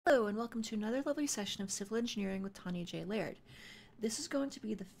Hello and welcome to another lovely session of Civil Engineering with Tanya J. Laird. This is going to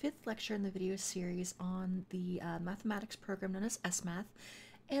be the fifth lecture in the video series on the mathematics program known as Smath,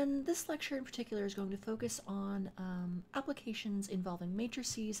 and this lecture in particular is going to focus on applications involving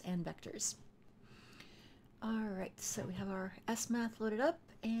matrices and vectors. Alright, so we have our Smath loaded up,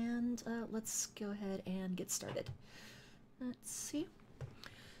 and let's go ahead and get started. Let's see.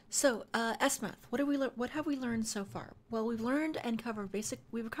 So, Smath, what have we learned so far? Well, we've learned and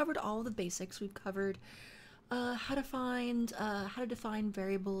we've covered all the basics. We've covered how to define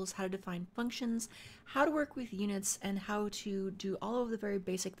variables, how to define functions, how to work with units, and how to do all of the very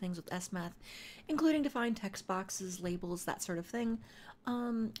basic things with Smath, including define text boxes, labels, that sort of thing.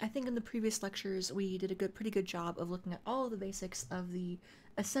 I think in the previous lectures we did a pretty good job of looking at all of the basics of the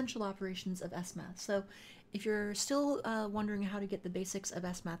essential operations of Smath. So if you're still wondering how to get the basics of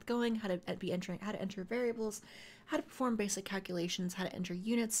Smath going, how to enter variables, how to perform basic calculations, how to enter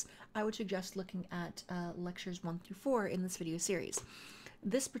units, I would suggest looking at lectures 1 through 4 in this video series.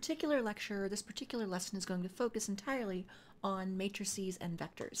 This particular lesson is going to focus entirely on matrices and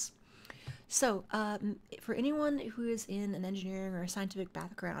vectors. So, for anyone who is in an engineering or a scientific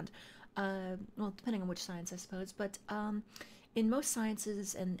background, well, depending on which science, I suppose, but in most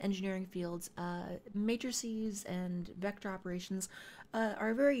sciences and engineering fields, matrices and vector operations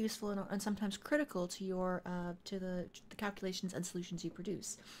are very useful and sometimes critical to the calculations and solutions you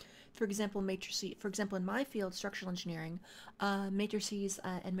produce. For example, in my field, structural engineering, matrices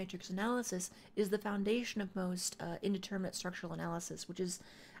and matrix analysis is the foundation of most indeterminate structural analysis, which is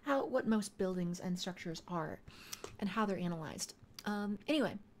what most buildings and structures are and how they're analyzed.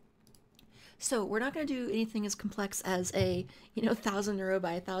 Anyway, so we're not going to do anything as complex as a 1,000 row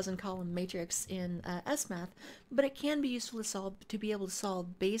by 1,000 column matrix in Smath, but it can be useful to be able to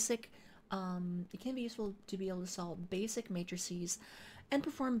solve basic matrices and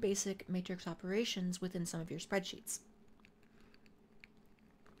perform basic matrix operations within some of your spreadsheets.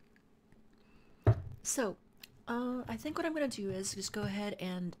 So I think what I'm going to do is just go ahead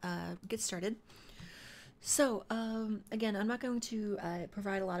and get started. So, again, I'm not going to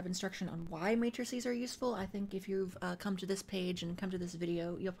provide a lot of instruction on why matrices are useful. I think if you've come to this page and come to this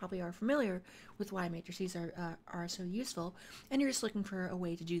video, you probably are familiar with why matrices are so useful, and you're just looking for a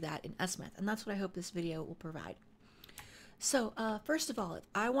way to do that in Smath, and that's what I hope this video will provide. So, first of all, if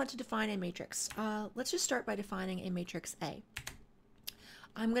I want to define a matrix, let's just start by defining a matrix A.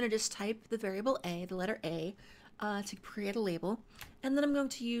 I'm going to just type the variable A, the letter A, to create a label, and then I'm going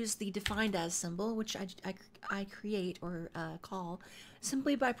to use the defined as symbol, which I create or call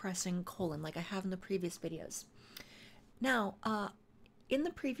simply by pressing colon like I have in the previous videos. Now, in the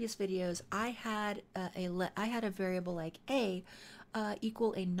previous videos, I had a variable like A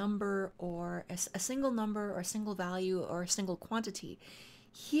equal a number or a single number or a single value or a single quantity.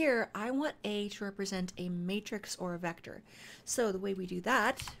 Here, I want A to represent a matrix or a vector. So the way we do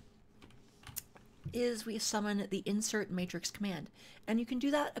that is we summon the insert matrix command, and you can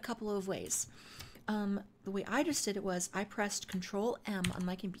do that a couple of ways. The way I just did it was I pressed Control M on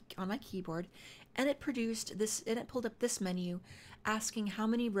my keyboard, and it produced this, and it pulled up this menu asking how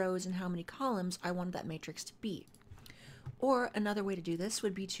many rows and how many columns I wanted that matrix to be. Or another way to do this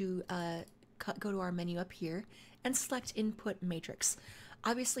would be to go to our menu up here and select Input Matrix.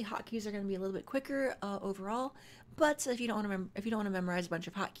 Obviously, hotkeys are going to be a little bit quicker overall, but if you don't want to memorize a bunch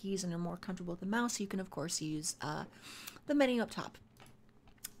of hotkeys and are more comfortable with the mouse, you can of course use the menu up top.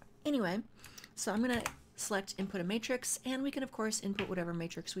 Anyway, so I'm going to select Input a Matrix, and we can of course input whatever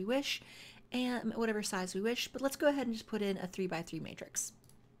matrix we wish and whatever size we wish. But let's go ahead and just put in a 3x3 matrix.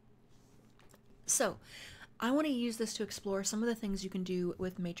 So I want to use this to explore some of the things you can do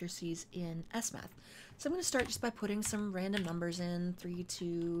with matrices in Smath. So I'm going to start just by putting some random numbers in, 3,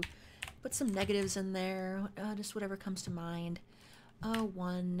 2, put some negatives in there, just whatever comes to mind.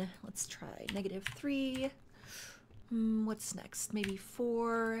 1, let's try -3. What's next? Maybe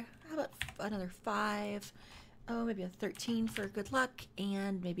 4, how about another 5? Oh, maybe a 13 for good luck,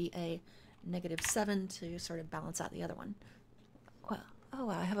 and maybe a -7 to sort of balance out the other one. Well, oh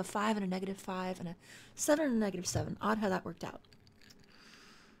wow, I have a 5 and a -5 and a 7 and a -7. Odd how that worked out.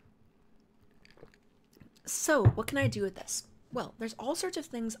 So, what can I do with this? Well, there's all sorts of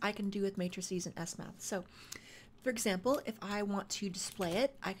things I can do with matrices in Smath. So, for example, if I want to display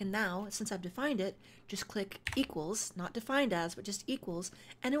it, I can now, since I've defined it, just click equals, not defined as, but just equals,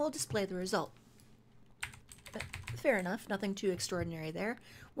 and it will display the result. But fair enough, nothing too extraordinary there.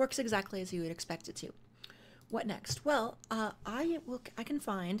 Works exactly as you would expect it to. What next? Well, I can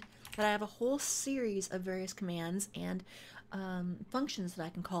find that I have a whole series of various commands, and functions that I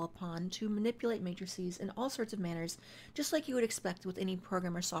can call upon to manipulate matrices in all sorts of manners, just like you would expect with any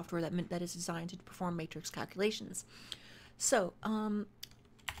program or software that is designed to perform matrix calculations. So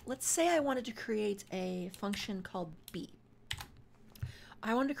let's say I wanted to create a function called b.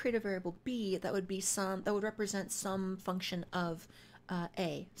 I wanted to create a variable b that would represent some function of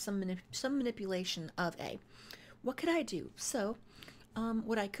a, some manipulation of a. What could I do? So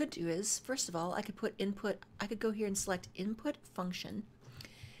what I could do is, first of all, I could go here and select input function,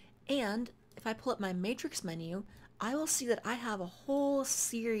 and if I pull up my matrix menu, I will see that I have a whole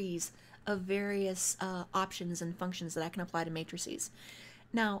series of various options and functions that I can apply to matrices.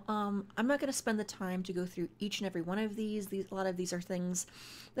 Now, I'm not going to spend the time to go through each and every one of these. A lot of these are things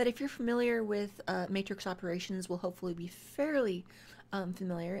that, if you're familiar with matrix operations, will hopefully be fairly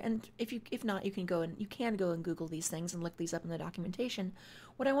familiar. And if not, you can go and Google these things and look these up in the documentation.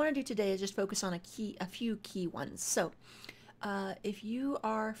 What I want to do today is just focus on a few key ones. So, if you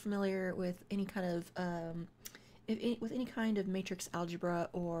are familiar with any kind of with any kind of matrix algebra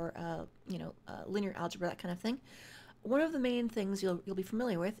or linear algebra, that kind of thing, one of the main things you'll be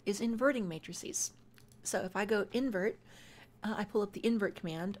familiar with is inverting matrices. So if I go invert, I pull up the invert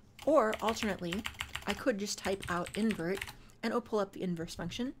command, or alternately, I could just type out invert and it'll pull up the inverse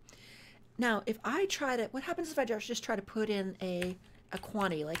function. Now, if I try to, what happens if I just try to put in a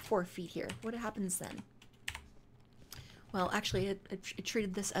quantity like 4 feet here? What happens then? Well, actually, it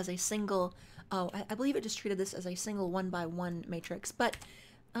treated this as a single, I believe it just treated this as a single 1-by-1 matrix, but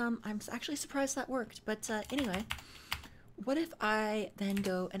I'm actually surprised that worked. But anyway, what if I then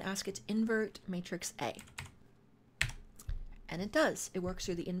go and ask it to invert matrix A? And it does. It works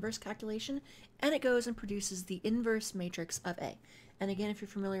through the inverse calculation, and it goes and produces the inverse matrix of A. And again, if you're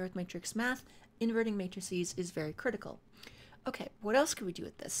familiar with matrix math, inverting matrices is very critical. Okay, what else could we do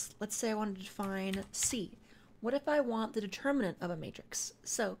with this? Let's say I wanted to define C. What if I want the determinant of a matrix?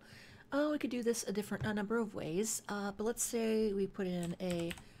 So, we could do this a number of ways, but let's say we put in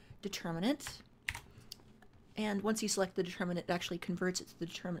a determinant, and once you select the determinant, it actually converts it to the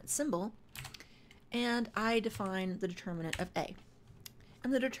determinant symbol, and I define the determinant of A.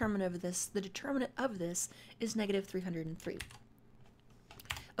 And the determinant of this is negative 303.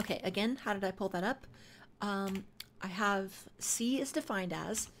 Okay, again, how did I pull that up? I have C is defined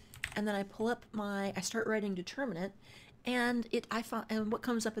as, and then I pull up I start writing determinant, and what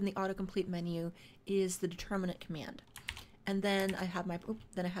comes up in the autocomplete menu is the determinant command. And then I have my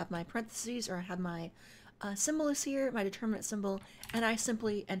parentheses, or I have my symbol is here, my determinant symbol, and I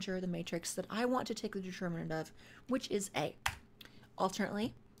simply enter the matrix that I want to take the determinant of, which is A.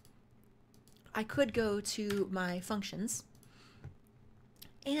 Alternately, I could go to my functions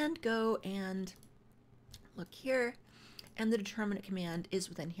and go and look here, and the determinant command is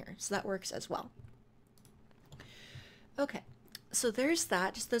within here, so that works as well. Okay, so there's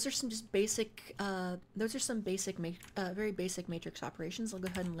that. Those are some very basic matrix operations. I'll go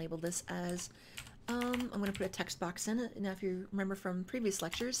ahead and label this as I'm going to put a text box in it. Now, if you remember from previous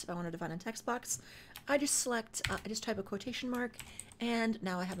lectures, if I want to define a text box, I just type a quotation mark, and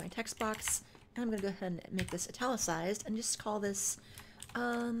now I have my text box, and I'm going to go ahead and make this italicized and just call this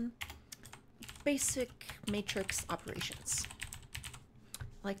basic matrix operations.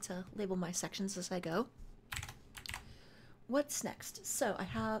 I like to label my sections as I go. What's next? So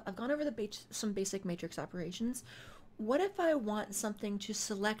I've gone over some basic matrix operations. What if I want something to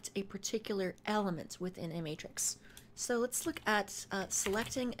select a particular element within a matrix? So let's look at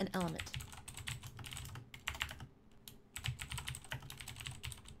selecting an element.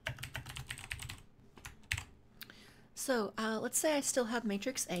 So let's say I still have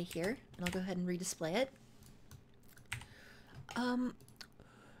matrix A here, and I'll go ahead and redisplay it.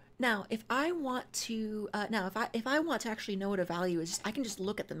 Now, if I want to, if I want to actually know what a value is, I can just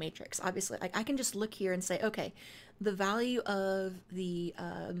look at the matrix. Obviously, I can just look here and say, okay, the value of the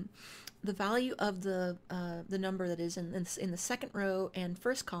number that is in the second row and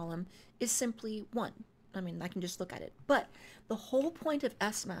first column is simply 1. I mean, I can just look at it. But the whole point of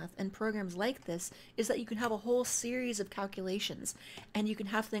Smath and programs like this is that you can have a whole series of calculations, and you can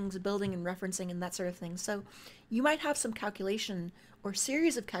have things building and referencing and that sort of thing. So you might have some calculation or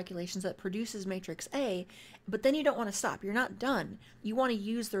series of calculations that produces matrix A, but then you don't want to stop. You're not done. You want to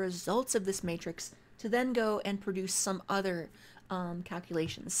use the results of this matrix to then go and produce some other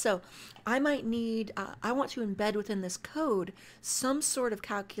calculations. So I might need, I want to embed within this code some sort of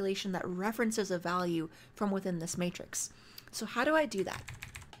calculation that references a value from within this matrix. So how do I do that?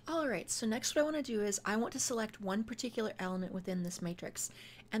 Alright, so next what I want to do is I want to select one particular element within this matrix.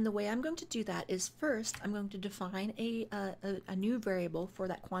 And the way I'm going to do that is first I'm going to define a new variable for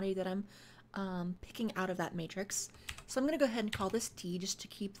that quantity that I'm picking out of that matrix. So I'm going to go ahead and call this D just to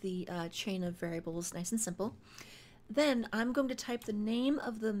keep the chain of variables nice and simple. Then I'm going to type the name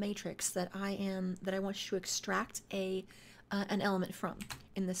of the matrix that I want to extract an element from,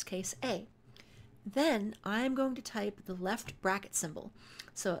 in this case A. Then I'm going to type the left bracket symbol.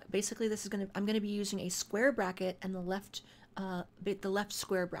 So basically I'm going to be using a square bracket and the left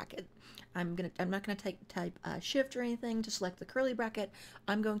square bracket. I'm not going to type shift or anything to select the curly bracket.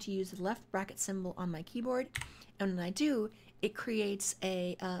 I'm going to use the left bracket symbol on my keyboard, and when I do, it creates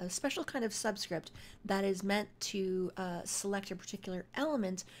a special kind of subscript that is meant to select a particular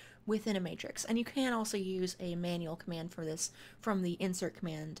element within a matrix. And you can also use a manual command for this from the insert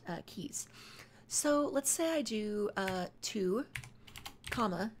command keys. So let's say I do 2,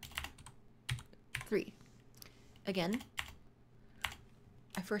 3. Again,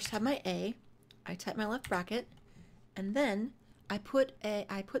 I first have my A, I type my left bracket, and then I put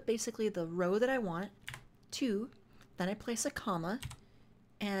basically the row that I want, 2, then I place a comma,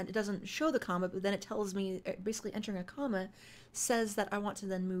 and it doesn't show the comma, but then it tells me, basically entering a comma says that I want to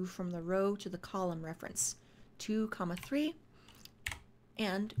then move from the row to the column reference. 2, 3,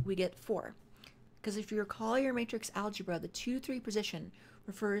 and we get 4. Because if you recall your matrix algebra, the 2, 3 position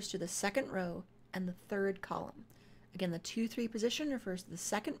refers to the second row and the third column. Again, the 2, 3 position refers to the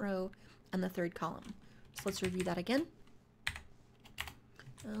second row and the third column. So let's review that again.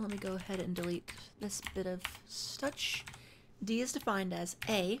 Let me go ahead and delete this bit of stutch. D is defined as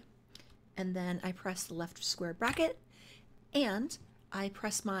A, and then I press the left square bracket, and I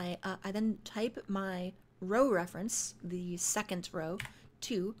press I then type my row reference, the second row,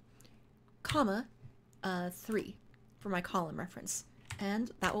 2, 3 for my column reference,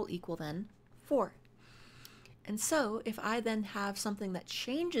 and that will equal then 4. And so if I then have something that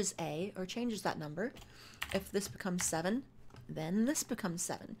changes A, or changes that number, if this becomes 7, then this becomes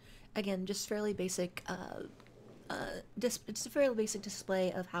 7. Again, just fairly basic, it's a fairly basic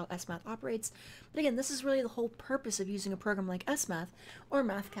display of how Smath operates. But again, this is really the whole purpose of using a program like Smath, or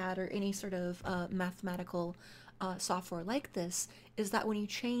MathCAD, or any sort of mathematical software like this, is that when you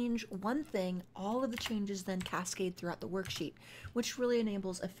change one thing, all of the changes then cascade throughout the worksheet, which really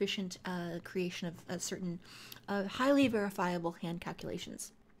enables efficient creation of certain highly verifiable hand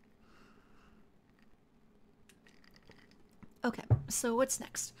calculations. Okay, so what's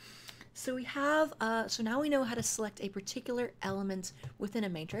next? So we have, so now we know how to select a particular element within a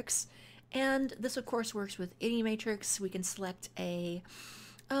matrix, and this of course works with any matrix. We can select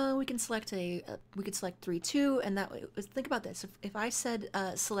we could select 3, 2, and that way, think about this. If I said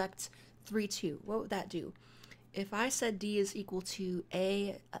select 3, 2, what would that do? If I said D is equal to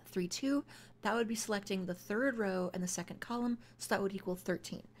A 3, 2, that would be selecting the third row and the second column, so that would equal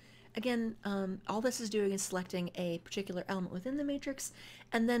 13. Again, all this is doing is selecting a particular element within the matrix,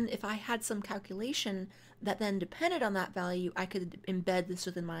 and then if I had some calculation that then depended on that value, I could embed this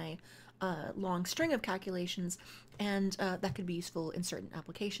within my long string of calculations, and that could be useful in certain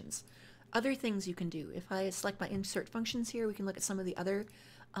applications. Other things you can do, if I select my insert functions here, we can look at some of the other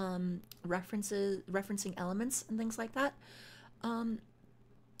referencing elements and things like that.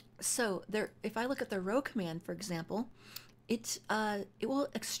 So there, if I look at the row command, for example, it will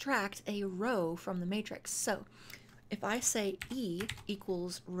extract a row from the matrix. So if I say E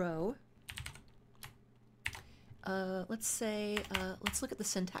equals row, let's look at the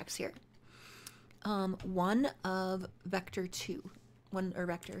syntax here. 1 of vector 2,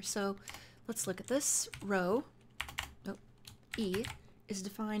 vector. So let's look at this. Row, E is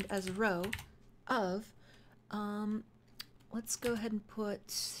defined as a row of, let's go ahead and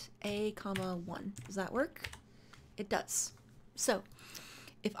put A, 1. Does that work? It does. So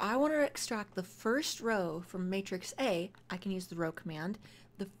if I want to extract the first row from matrix A, I can use the row command.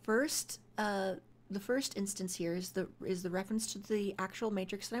 The first instance here is the reference to the actual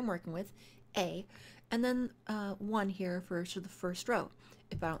matrix that I'm working with, A, and then 1 here refers to the first row.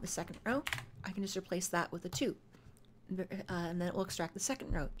 If I want the second row, I can just replace that with a 2, and then it will extract the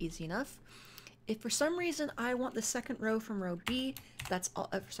second row. Easy enough. If for some reason I want the second row from row B,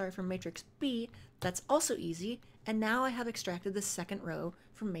 from matrix B, that's also easy, and now I have extracted the second row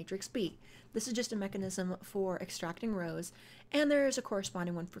from matrix B. This is just a mechanism for extracting rows, and there is a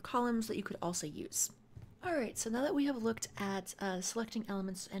corresponding one for columns that you could also use. Alright, so now that we have looked at selecting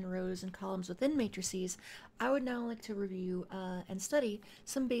elements and rows and columns within matrices, I would now like to review and study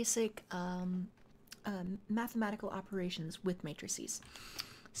some basic mathematical operations with matrices.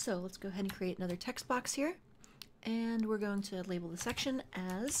 So let's go ahead and create another text box here, and we're going to label the section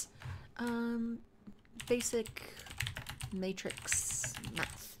as basic matrix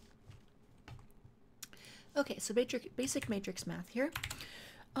math. Okay, so basic matrix math here.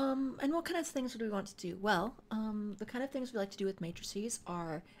 And what kind of things do we want to do? Well, the kind of things we like to do with matrices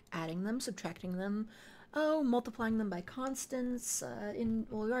are adding them, subtracting them, oh, multiplying them by constants, well,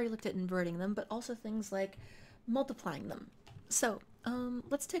 we already looked at inverting them, but also things like multiplying them. So,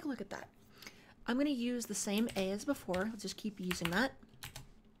 let's take a look at that. I'm going to use the same A as before. Let's just keep using that.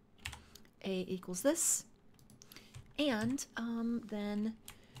 A equals this. And then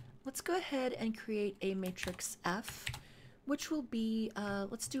let's go ahead and create a matrix F, which will be,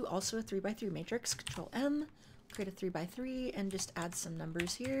 let's do also a 3 by 3 matrix. Control M, create a 3 by 3, and just add some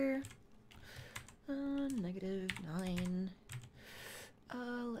numbers here. -9.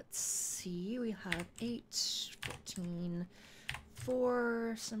 Let's see, we have 8, 14,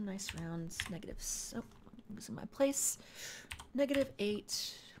 4, some nice rounds, negatives. Oh, I'm losing my place.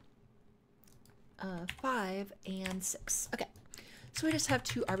 -8, 5, and 6. Okay, so we just have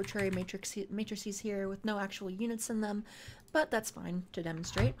two arbitrary matrices here with no actual units in them, but that's fine to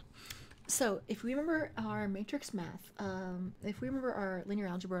demonstrate. So if we remember our matrix math, if we remember our linear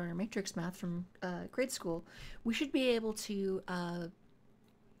algebra and our matrix math from grade school, we should be able to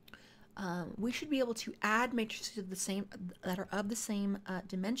add matrices of the same that are of the same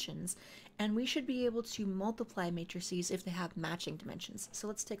dimensions, and we should be able to multiply matrices if they have matching dimensions. So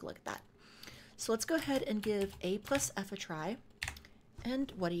let's take a look at that. So let's go ahead and give A plus F a try,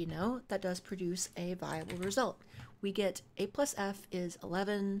 and what do you know? That does produce a viable result. We get A plus F is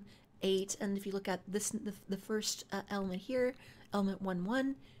 11, 8, and if you look at this, the first element here, element 1,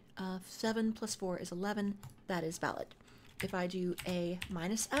 1, 7 plus 4 is 11. That is valid. If I do A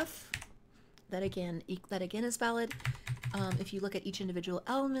minus F, that again is valid. If you look at each individual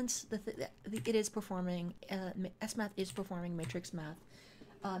element, it is performing, Smath is performing matrix math.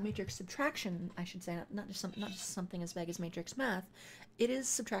 Matrix subtraction, I should say, not just something as vague as matrix math. It is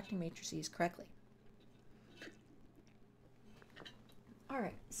subtracting matrices correctly.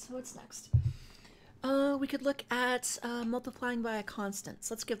 Alright, so what's next? We could look at multiplying by a constant.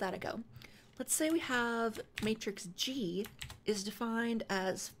 So let's give that a go. Let's say we have matrix G is defined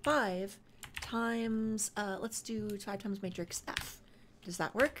as 5 times, let's do 5 times matrix F. Does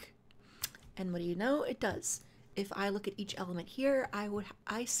that work? And what do you know? It does. If I look at each element here,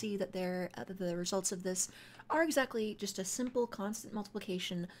 I see that the results of this are exactly just a simple constant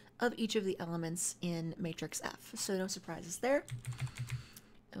multiplication of each of the elements in matrix F. So no surprises there.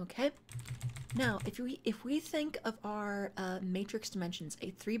 Okay. Now, if we think of our matrix dimensions,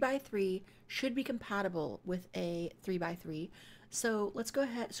 a 3 by 3 should be compatible with a 3 by 3. So let's go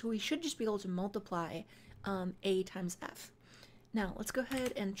ahead. So we should just be able to multiply A times F. Now let's go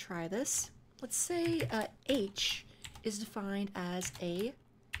ahead and try this. Let's say H is defined as A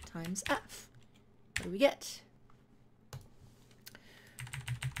times F. What do we get?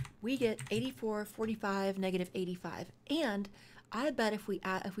 We get 84, 45, -85. And I bet if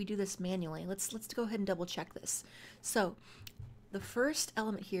we do this manually, let's go ahead and double check this. So the first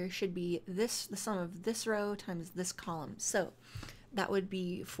element here should be the sum of this row times this column. So that would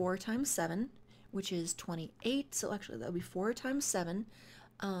be 4 times 7, which is 28. So actually that would be 4 times 7.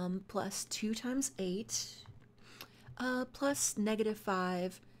 Plus 2 times 8, plus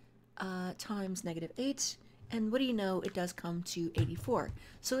 -5 times -8, and what do you know? It does come to 84.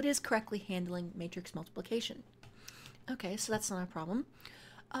 So it is correctly handling matrix multiplication. Okay, so that's not a problem.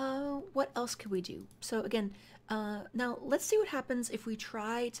 What else could we do? So again, now let's see what happens if we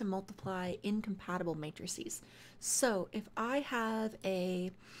try to multiply incompatible matrices. So if I have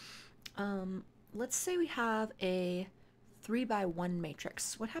a, let's say we have a 3 by 1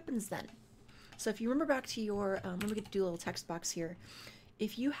 matrix. What happens then? So if you remember back to your, let me do a little text box here.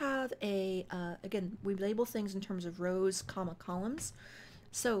 If you have a, again, we label things in terms of rows, comma, columns.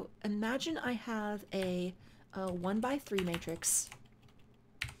 So imagine I have a 1 by 3 matrix.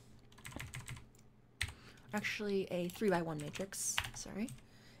 Actually, a 3 by 1 matrix, sorry.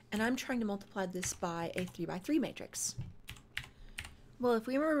 And I'm trying to multiply this by a 3 by 3 matrix. Well, if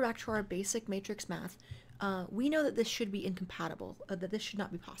we remember back to our basic matrix math, we know that this should be incompatible, that this should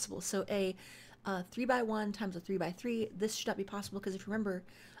not be possible. So a 3 by 1 times a 3 by 3, this should not be possible because if you remember,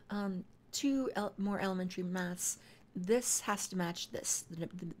 more elementary maths, this has to match this.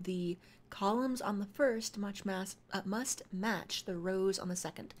 The columns on the first must match the rows on the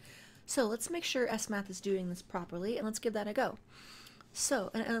second. So let's make sure Smath is doing this properly, and let's give that a go. So,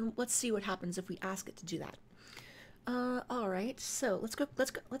 and let's see what happens if we ask it to do that. All right, so let's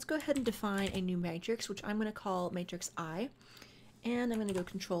go ahead and define a new matrix, which I'm going to call matrix I, and I'm going to go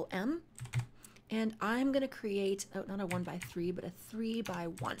Control M, and I'm going to create not a 1 by 3, but a 3 by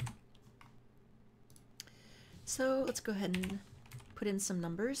 1. So let's go ahead and put in some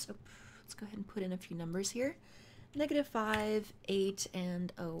numbers. Let's go ahead and put in a few numbers here. -5, 8,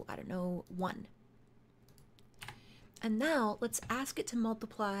 and oh, I don't know, 1. And now let's ask it to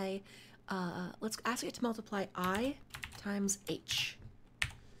multiply, I times h.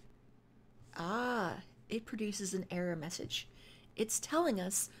 Ah, it produces an error message. It's telling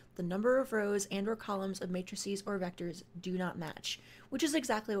us the number of rows and or columns of matrices or vectors do not match, which is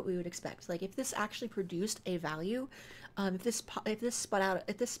exactly what we would expect. Like if this actually produced a value, if this spat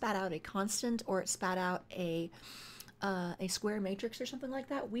out a constant, or it spat out a square matrix or something like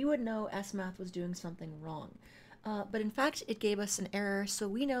that, we would know Smath was doing something wrong. But in fact, it gave us an error, so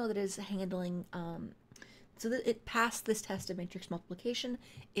we know that it is handling, so that it passed this test of matrix multiplication.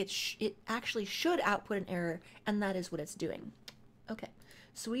 It actually should output an error, and that is what it's doing. Okay,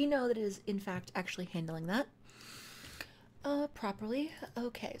 so we know that it is in fact actually handling that properly.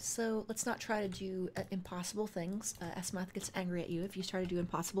 Okay, so let's not try to do impossible things. Smath gets angry at you if you try to do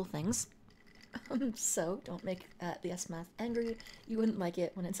impossible things. So don't make the Smath angry. You wouldn't like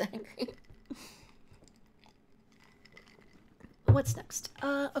it when it's angry. What's next?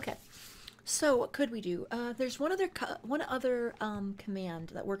 Okay, so what could we do? There's one other command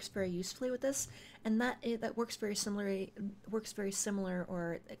that works very usefully with this, and that works very similar,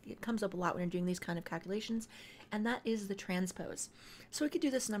 or it comes up a lot when you're doing these kind of calculations, and that is the transpose. So we could do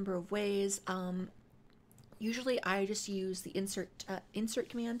this a number of ways. Usually I just use the insert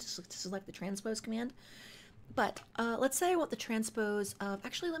command to select the transpose command. But let's say I want the transpose of,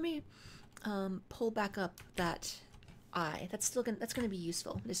 actually let me pull back up that I. That's gonna be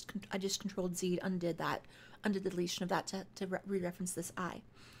useful. I just Control Z undid the deletion of that to re-reference this I.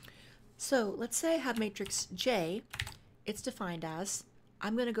 So let's say I have matrix J. It's defined as,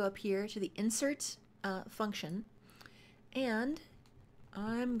 I'm gonna go up here to the insert function, and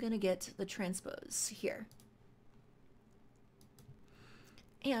I'm gonna get the transpose here.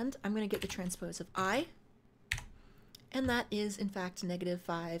 And I'm going to get the transpose of I, and that is in fact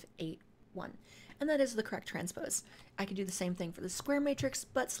 -5, 8, 1. And that is the correct transpose. I could do the same thing for the square matrix,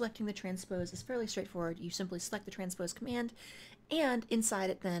 but selecting the transpose is fairly straightforward. You simply select the transpose command, and inside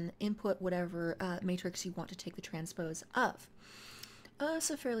it then input whatever matrix you want to take the transpose of.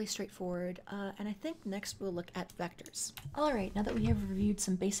 So fairly straightforward, and I think next we'll look at vectors. Alright, now that we have reviewed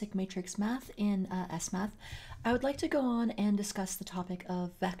some basic matrix math in Smath, I would like to go on and discuss the topic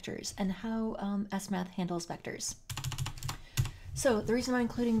of vectors and how Smath handles vectors. So the reason I'm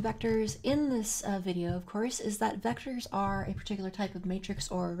including vectors in this video, of course, is that vectors are a particular type of matrix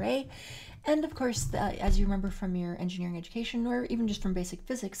or array, and of course, as you remember from your engineering education, or even just from basic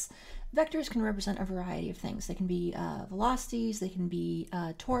physics, vectors can represent a variety of things. They can be velocities, they can be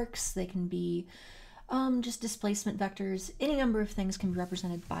torques, they can be just displacement vectors. Any number of things can be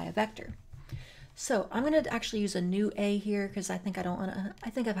represented by a vector. So I'm going to actually use a new A here because I think I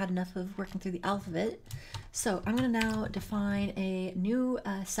think I've had enough of working through the alphabet. So I'm going to now define a new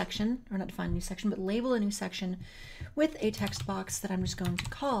section, or not define a new section, but label a new section with a text box that I'm just going to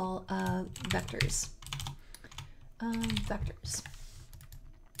call vectors. Vectors.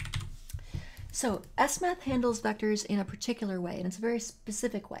 So Smath handles vectors in a particular way, and it's a very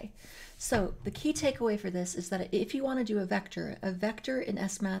specific way. So the key takeaway for this is that if you want to do a vector in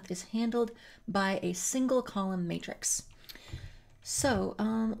Smath is handled by a single column matrix. So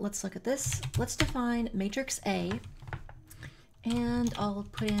let's look at this. Let's define matrix A, and I'll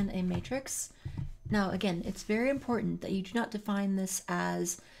put in a matrix. Now again, it's very important that you do not define this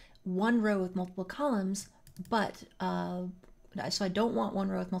as one row with multiple columns, but so I don't want one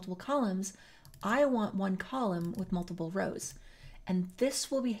row with multiple columns. I want one column with multiple rows, and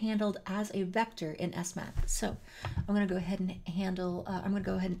this will be handled as a vector in Smath. So I'm going to go ahead and I'm going to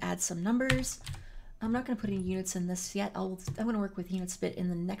go ahead and add some numbers. I'm not going to put any units in this yet. I'm going to work with units a bit in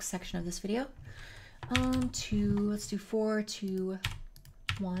the next section of this video. Let's do 4 to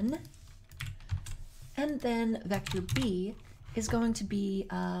 1, and then vector B is going to be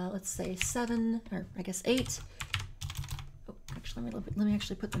let's say 7, or I guess 8. Actually, let me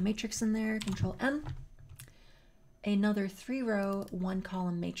actually put the matrix in there, Control M. Another 3-row,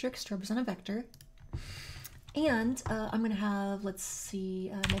 1-column matrix to represent a vector. And I'm going to have, let's see,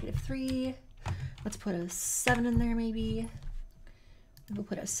 -3. Let's put a 7 in there maybe. We'll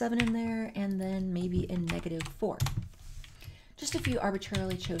put a 7 in there, and then maybe a -4. Just a few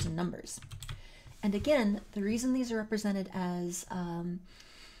arbitrarily chosen numbers. And again, the reason these are represented as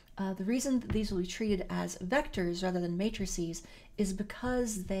the reason that these will be treated as vectors rather than matrices is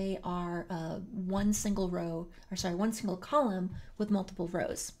because they are one single column with multiple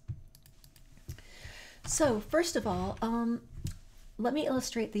rows. So first of all, let me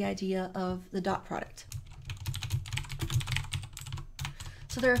illustrate the idea of the dot product.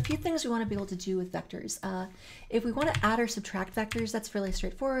 So there are a few things we want to be able to do with vectors. If we want to add or subtract vectors, that's really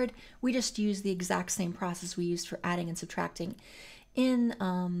straightforward. We just use the exact same process we used for adding and subtracting in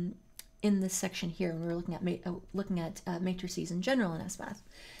this section here when we're looking at matrices in general in Smath.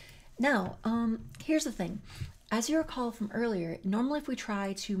 Now, here's the thing. As you recall from earlier, normally if we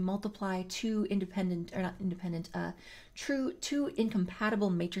try to multiply two incompatible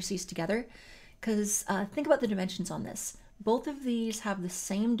matrices together, because think about the dimensions on this. Both of these have the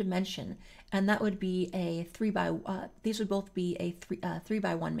same dimension, and that would be a these would both be a 3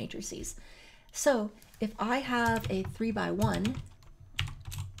 by 1 matrices. So if I have a 3 by 1,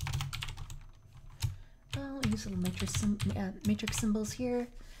 I'll use little matrix symbols here.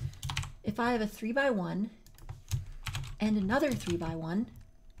 If I have a 3 by 1 and another 3 by 1,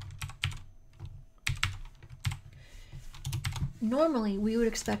 normally we would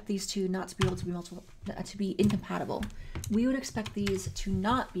expect these two not to be able to be incompatible. We would expect these to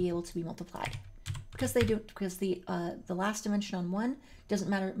not be able to be multiplied because the last dimension on one doesn't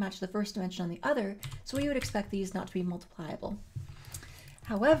match the first dimension on the other, so we would expect these not to be multipliable.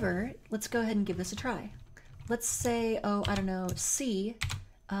 However, let's go ahead and give this a try. Let's say, I don't know, C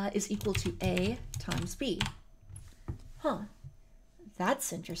is equal to A times B.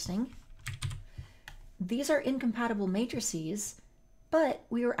 That's interesting. These are incompatible matrices, but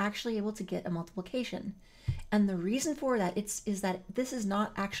we were actually able to get a multiplication. And the reason for that is that this is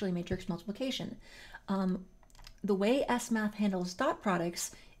not actually matrix multiplication. The way Smath handles dot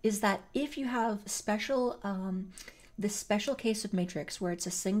products is that if you have this special case of matrix where it's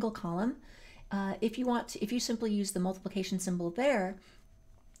a single column, if you simply use the multiplication symbol there,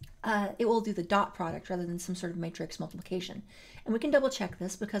 it will do the dot product rather than some sort of matrix multiplication. And we can double check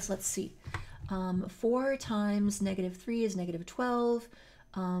this because let's see. 4 times -3 is -12.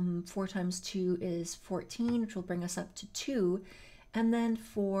 4 times 2 is 14, which will bring us up to 2. And then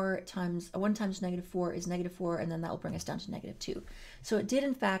 1 times -4 is -4, and then that will bring us down to -2. So it did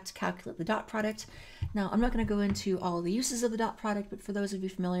in fact calculate the dot product. Now I'm not going to go into all the uses of the dot product, but for those of you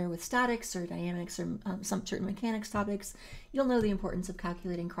familiar with statics or dynamics or some certain mechanics topics, you'll know the importance of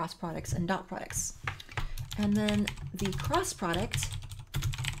calculating cross products and dot products. And then the cross product,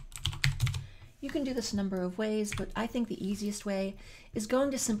 you can do this a number of ways, but I think the easiest way is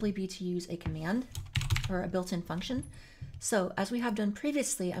going to simply be to use a command or a built-in function. So as we have done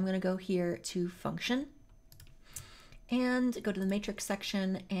previously, I'm going to go here to function and go to the matrix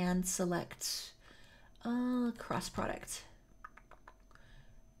section and select cross product.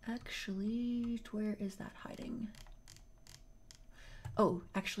 Actually, where is that hiding? Oh,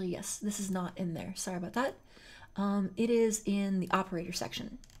 actually, yes, this is not in there. Sorry about that. It is in the operator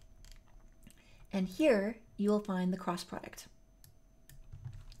section. And here you will find the cross product.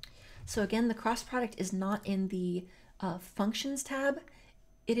 So again, the cross product is not in the functions tab,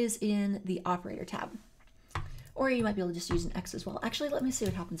 it is in the operator tab. Or you might be able to just use an X as well. Actually, let me see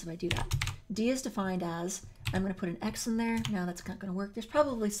what happens if I do that. D is defined as, I'm going to put an X in there. Now that's not going to work. There's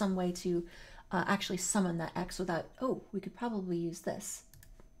probably some way to actually summon that X without, oh, we could probably use this.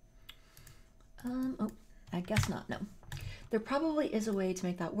 Oh, I guess not, no. There probably is a way to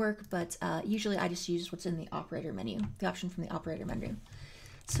make that work, but usually I just use what's in the operator menu, the option from the operator menu.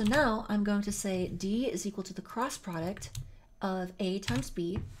 So now I'm going to say D is equal to the cross product of A times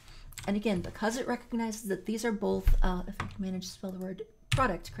B. And again, because it recognizes that these are both, if I can manage to spell the word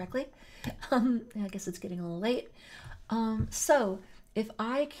product correctly, I guess it's getting a little late. So if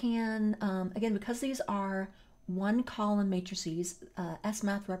I can, again, because these are one column matrices,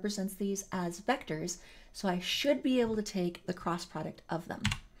 Smath represents these as vectors, so I should be able to take the cross product of them.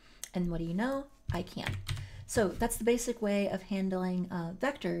 And what do you know? I can. So that's the basic way of handling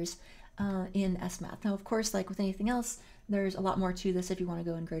vectors in Smath. Now, of course, like with anything else, there's a lot more to this if you want to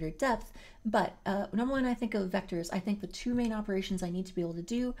go in greater depth, but normally when I think of vectors, I think the two main operations I need to be able to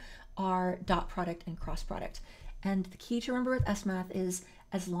do are dot product and cross product. And the key to remember with Smath is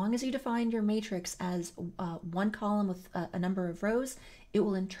as long as you define your matrix as one column with a number of rows, it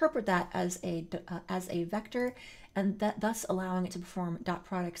will interpret that as a vector, and thus allowing it to perform dot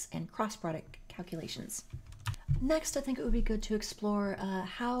products and cross product calculations. Next, I think it would be good to explore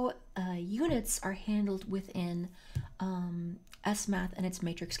how units are handled within Smath and its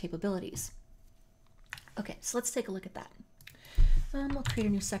matrix capabilities. Okay, so let's take a look at that. We'll create a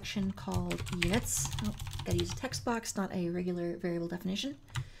new section called units. Oh, gotta use a text box, not a regular variable definition.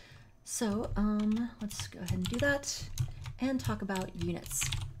 So let's go ahead and do that and talk about units.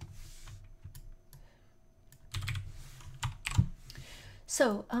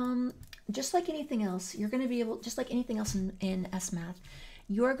 So just like anything else, you're going to be able, just like anything else in Smath,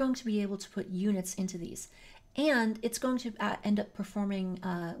 you're going to be able to put units into these. And it's going to end up performing,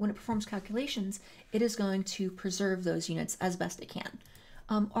 when it performs calculations, it is going to preserve those units as best it can.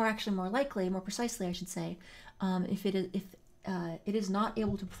 Or actually more likely, more precisely I should say, if it is not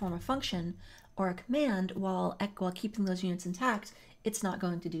able to perform a function or a command while keeping those units intact, it's not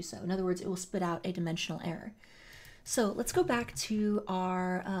going to do so. In other words, it will spit out a dimensional error. So let's go back to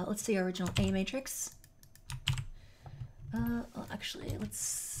our, let's see, our original A matrix. Actually, let's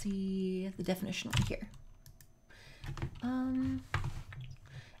see the definition right here.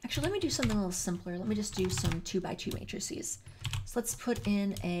 Actually, let me do something a little simpler. Let me just do some 2x2 matrices. So let's put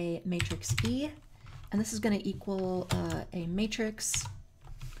in a matrix E, and this is going to equal a matrix.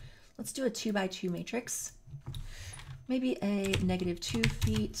 Let's do a 2x2 matrix. Maybe a -2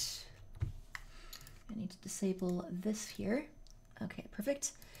 feet. I need to disable this here. Okay,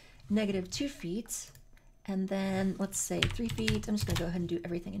 perfect. -2 feet. And then let's say 3 feet. I'm just going to go ahead and do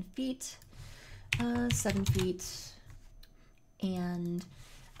everything in feet. 7 feet. And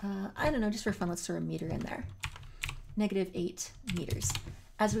I don't know, just for fun, let's throw a meter in there. -8 meters.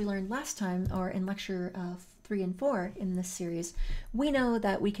 As we learned last time, or in lecture 3 and 4 in this series, we know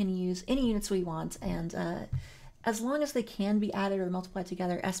that we can use any units we want, and as long as they can be added or multiplied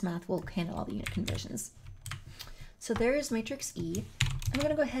together, Smath will handle all the unit conversions. So there is matrix E. I'm going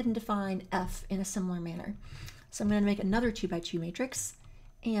to go ahead and define F in a similar manner. So I'm going to make another 2x2 matrix,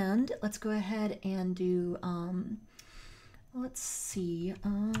 and let's go ahead and do, let's see,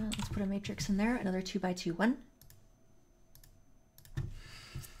 let's put a matrix in there, another 2x2 one.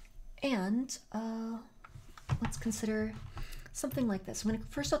 And let's consider something like this.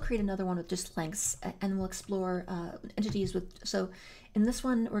 First I'll create another one with just lengths, and we'll explore entities with, so in this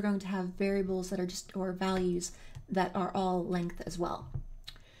one we're going to have variables that are just, or values that are all length as well.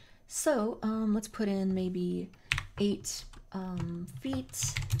 So let's put in maybe 8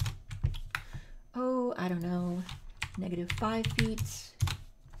 feet, oh, I don't know, -5 feet,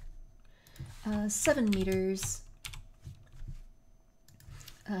 7 meters,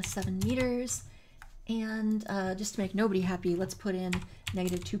 7 meters, and just to make nobody happy, let's put in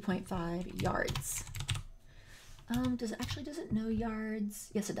 -2.5 yards. Does it know yards?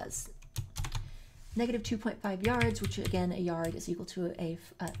 Yes, it does. -2.5 yards, which again, a yard is equal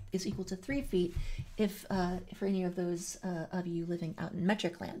to 3 feet if for any of those of you living out in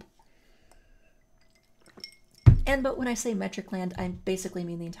metric land. But when I say metric land, I basically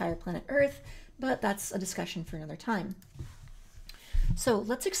mean the entire planet Earth, but that's a discussion for another time. So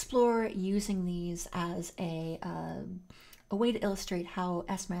let's explore using these as a way to illustrate how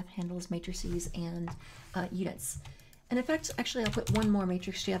Smath handles matrices and units. And in fact, actually, I'll put one more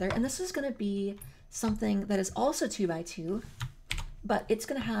matrix together, and this is going to be something that is also 2x2, but it's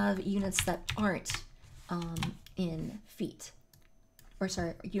going to have units that aren't in feet, or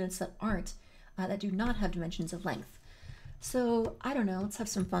sorry, units that aren't, that do not have dimensions of length. So I don't know, let's have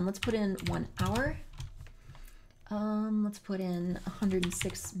some fun. Let's put in 1 hour. Let's put in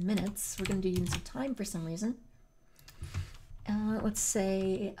 106 minutes. We're going to do units of time for some reason. Let's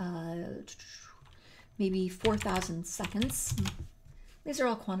say maybe 4,000 seconds. These are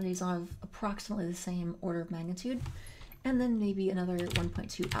all quantities of approximately the same order of magnitude. And then maybe another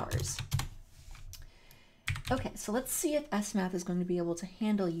 1.2 hours. Okay, so let's see if Smath is going to be able to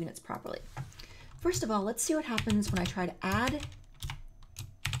handle units properly. First of all, let's see what happens when I try to add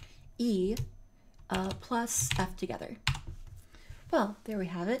E plus F together. Well, there we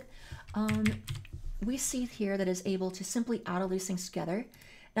have it. We see here that it's able to simply add all these things together.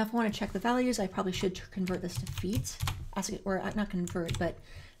 Now, if I want to check the values, I probably should convert this to feet, or not convert, but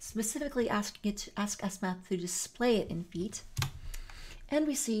specifically ask Smath to display it in feet. And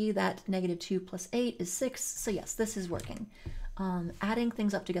we see that -2 plus 8 is 6. So yes, this is working. Adding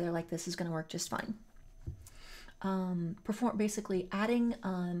things up together like this is going to work just fine. Basically adding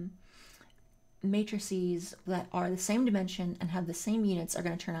matrices that are the same dimension and have the same units are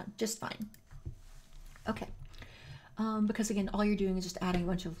going to turn out just fine. Okay, because again, all you're doing is just adding a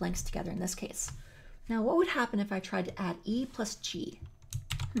bunch of lengths together in this case. Now, what would happen if I tried to add E plus G?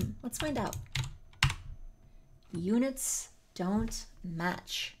 Let's find out. Units don't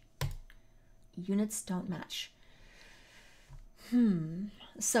match. Units don't match.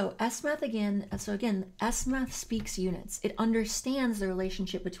 So Smath again, Smath speaks units. It understands the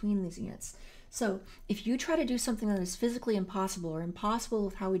relationship between these units. So if you try to do something that is physically impossible or impossible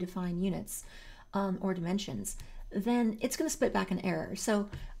with how we define units or dimensions, then it's going to spit back an error. So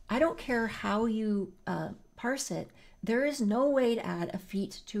I don't care how you parse it, there is no way to add a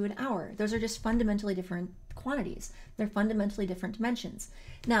feet to an hour. Those are just fundamentally different quantities. They're fundamentally different dimensions.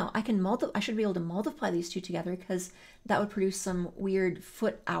 Now, I should be able to multiply these two together because that would produce some weird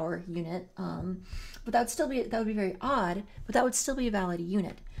foot-hour unit. But that would be very odd, but that would still be a valid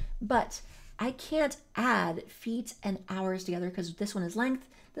unit. But I can't add feet and hours together because this one is length,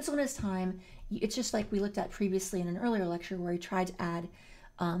 this one is time. It's just like we looked at previously in an earlier lecture where we tried to add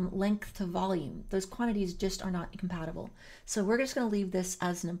length to volume. Those quantities just are not compatible. So we're just going to leave this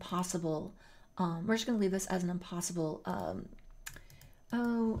as an impossible,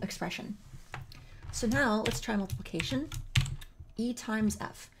 expression. So now let's try multiplication, E times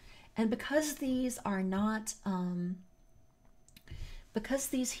F. And because these are not,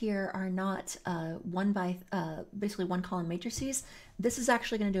 basically one column matrices, this is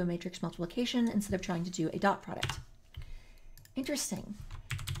actually going to do a matrix multiplication instead of trying to do a dot product. Interesting.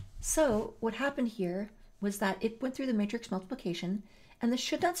 So what happened here was that it went through the matrix multiplication, and this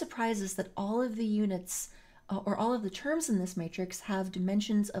should not surprise us that all of the units or all of the terms in this matrix have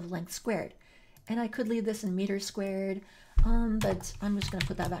dimensions of length squared. And I could leave this in meters squared, but I'm just going to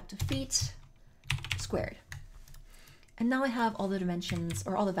put that back to feet squared. And now I have all the dimensions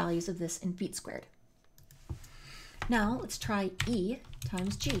or all the values of this in feet squared. Now let's try E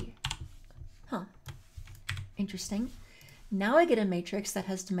times G. Interesting. Now I get a matrix that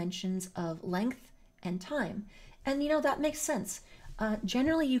has dimensions of length and time. And that makes sense.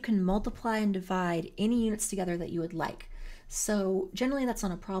 Generally, you can multiply and divide any units together that you would like. So generally, that's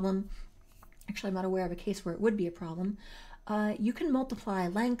not a problem. Actually, I'm not aware of a case where it would be a problem. You can multiply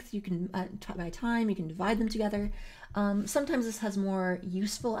length, you can by time, you can divide them together. Sometimes this has more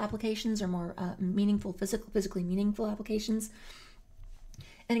useful applications or more meaningful, physically meaningful applications.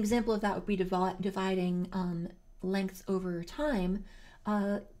 An example of that would be dividing length over time,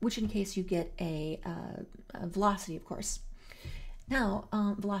 which in case you get a velocity, of course. Now,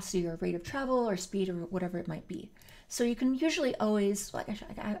 velocity or rate of travel or speed or whatever it might be. So you can usually always,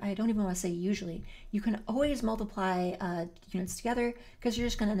 I don't even want to say usually, you can always multiply units together because you're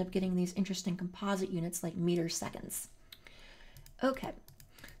just going to end up getting these interesting composite units like meters seconds. Okay,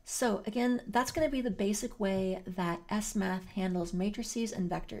 so again, that's going to be the basic way that Smath handles matrices and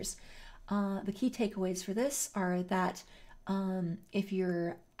vectors. The key takeaways for this are that if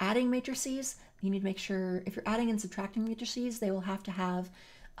you're adding matrices, you need to make sure, if you're adding and subtracting matrices, they will have to have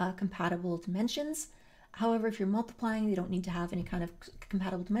compatible dimensions. However, if you're multiplying, they don't need to have any kind of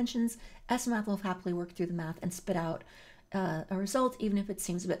compatible dimensions. Smath will happily work through the math and spit out a result, even if it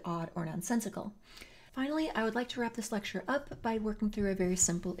seems a bit odd or nonsensical. Finally, I would like to wrap this lecture up by working through a very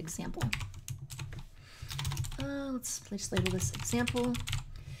simple example. Let's just label this example.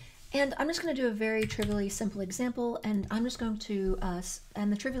 And I'm just going to do a very trivially simple example, and I'm just going to,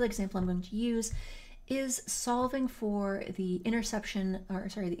 and the trivial example I'm going to use is solving for the intersection, or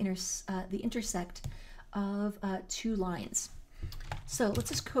sorry, the intersect of two lines. So let's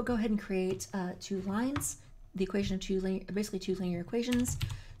just go ahead and create two lines, the equation of basically two linear equations.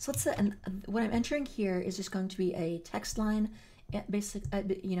 So let's and what I'm entering here is just going to be a text line,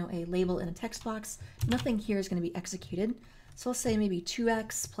 a label in a text box. Nothing here is going to be executed. So I'll say maybe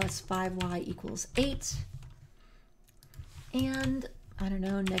 2x plus 5y equals 8, and I don't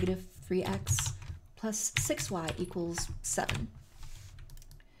know, negative 3x plus 6y equals 7.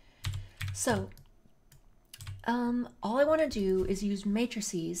 So all I want to do is use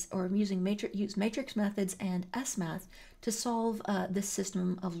matrices, or use matrix methods and Smath to solve this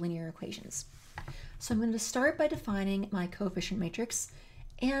system of linear equations. So I'm going to start by defining my coefficient matrix.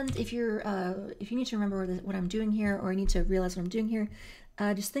 And if you need to remember what I'm doing here, or you need to realize what I'm doing here,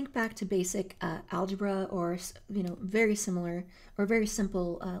 just think back to basic algebra, or very similar or very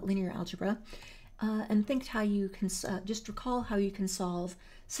simple linear algebra, and think how you can just recall how you can solve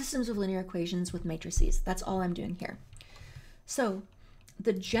systems of linear equations with matrices. That's all I'm doing here. So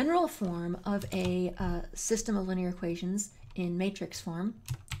the general form of a system of linear equations in matrix form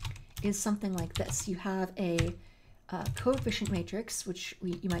is something like this. You have a coefficient matrix, which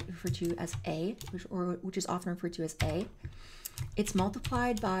you might refer to as A, which is often referred to as A. It's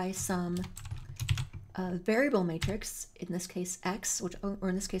multiplied by some variable matrix, in this case X, or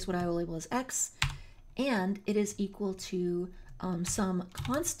in this case what I will label as X, and it is equal to some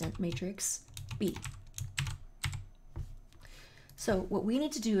constant matrix B. So what we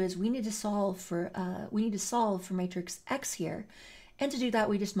need to do is we need to solve for matrix X here. And to do that,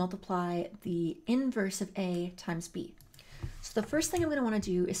 we just multiply the inverse of A times B. So the first thing I'm going to want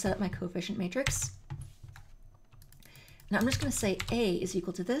to do is set up my coefficient matrix. And I'm just going to say A is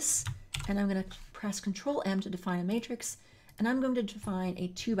equal to this, and I'm going to press Control M to define a matrix, and I'm going to define a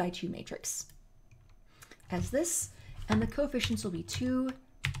 2 by 2 matrix as this. and the coefficients will be 2,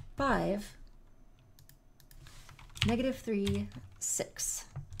 5, -3, 6.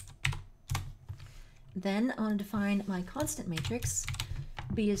 Then I want to define my constant matrix.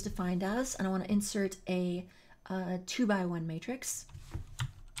 B is defined as, and I want to insert a 2 by 1 matrix,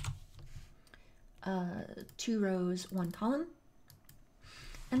 2 rows, 1 column,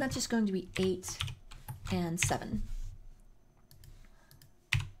 and that's just going to be 8 and 7.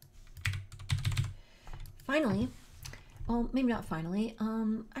 Finally, well, maybe not finally,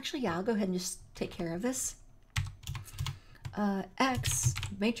 actually, yeah, I'll go ahead and just take care of this. X,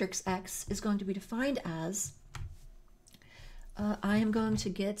 matrix X, is going to be defined as, I am going to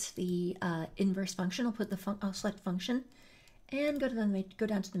get the inverse function. I'll select function, and go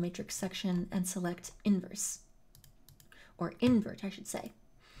down to the matrix section and select inverse, or invert, I should say.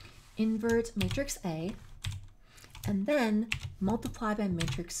 Invert matrix A, and then multiply by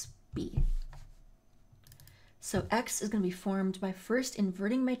matrix B. So X is going to be formed by first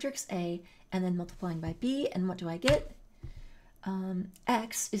inverting matrix A and then multiplying by B, and what do I get?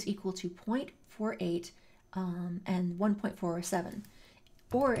 X is equal to 0.48 and 1.407.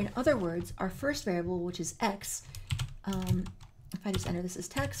 Or in other words, our first variable, which is X, if I just enter this as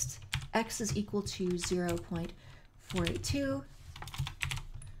text, X is equal to 0.482,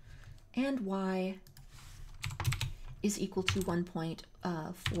 and Y is equal to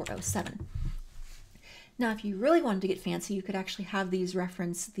 1.407. Now, if you really wanted to get fancy, you could actually have these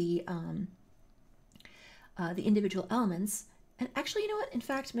reference the individual elements. And actually, you know what? In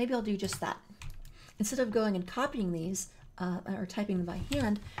fact, maybe I'll do just that. Instead of going and copying these or typing them by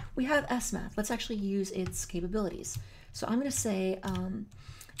hand, we have Smath. Let's actually use its capabilities. So I'm going to say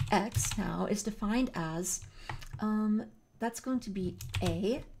X now is defined as, that's going to be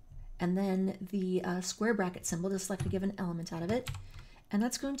A, and then the square bracket symbol to select a given element out of it. And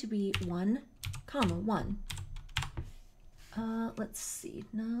that's going to be 1, 1. Let's see.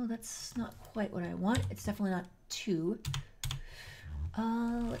 No, that's not quite what I want. It's definitely not 2.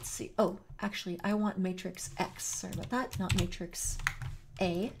 Let's see. Oh, actually, I want matrix X. Sorry about that. Not matrix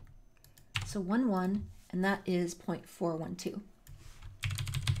A. So 1, 1, and that is 0.412.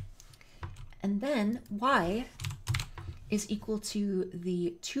 And then Y is equal to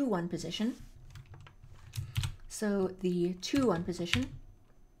the 2, 1 position. So the 2, 1 position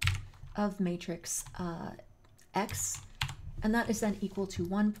of matrix X, and that is then equal to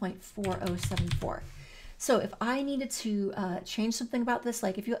 1.4074. So if I needed to change something about this,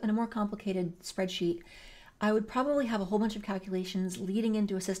 like if you in a more complicated spreadsheet, I would probably have a whole bunch of calculations leading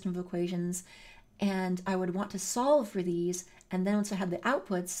into a system of equations, and I would want to solve for these, and then once I had the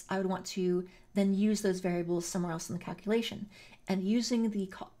outputs, I would want to then use those variables somewhere else in the calculation. And using the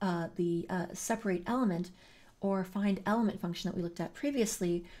separate element or find element function that we looked at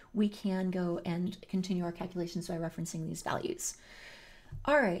previously, we can go and continue our calculations by referencing these values.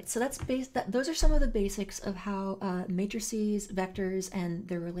 All right, so those are some of the basics of how matrices, vectors, and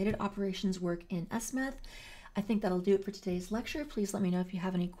their related operations work in Smath. I think that'll do it for today's lecture. Please let me know if you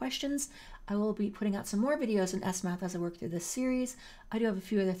have any questions. I will be putting out some more videos in Smath as I work through this series. I do have a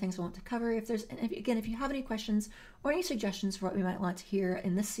few other things I want to cover. If you have any questions or any suggestions for what we might want to hear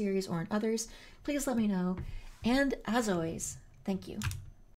in this series or in others, please let me know. And as always, thank you.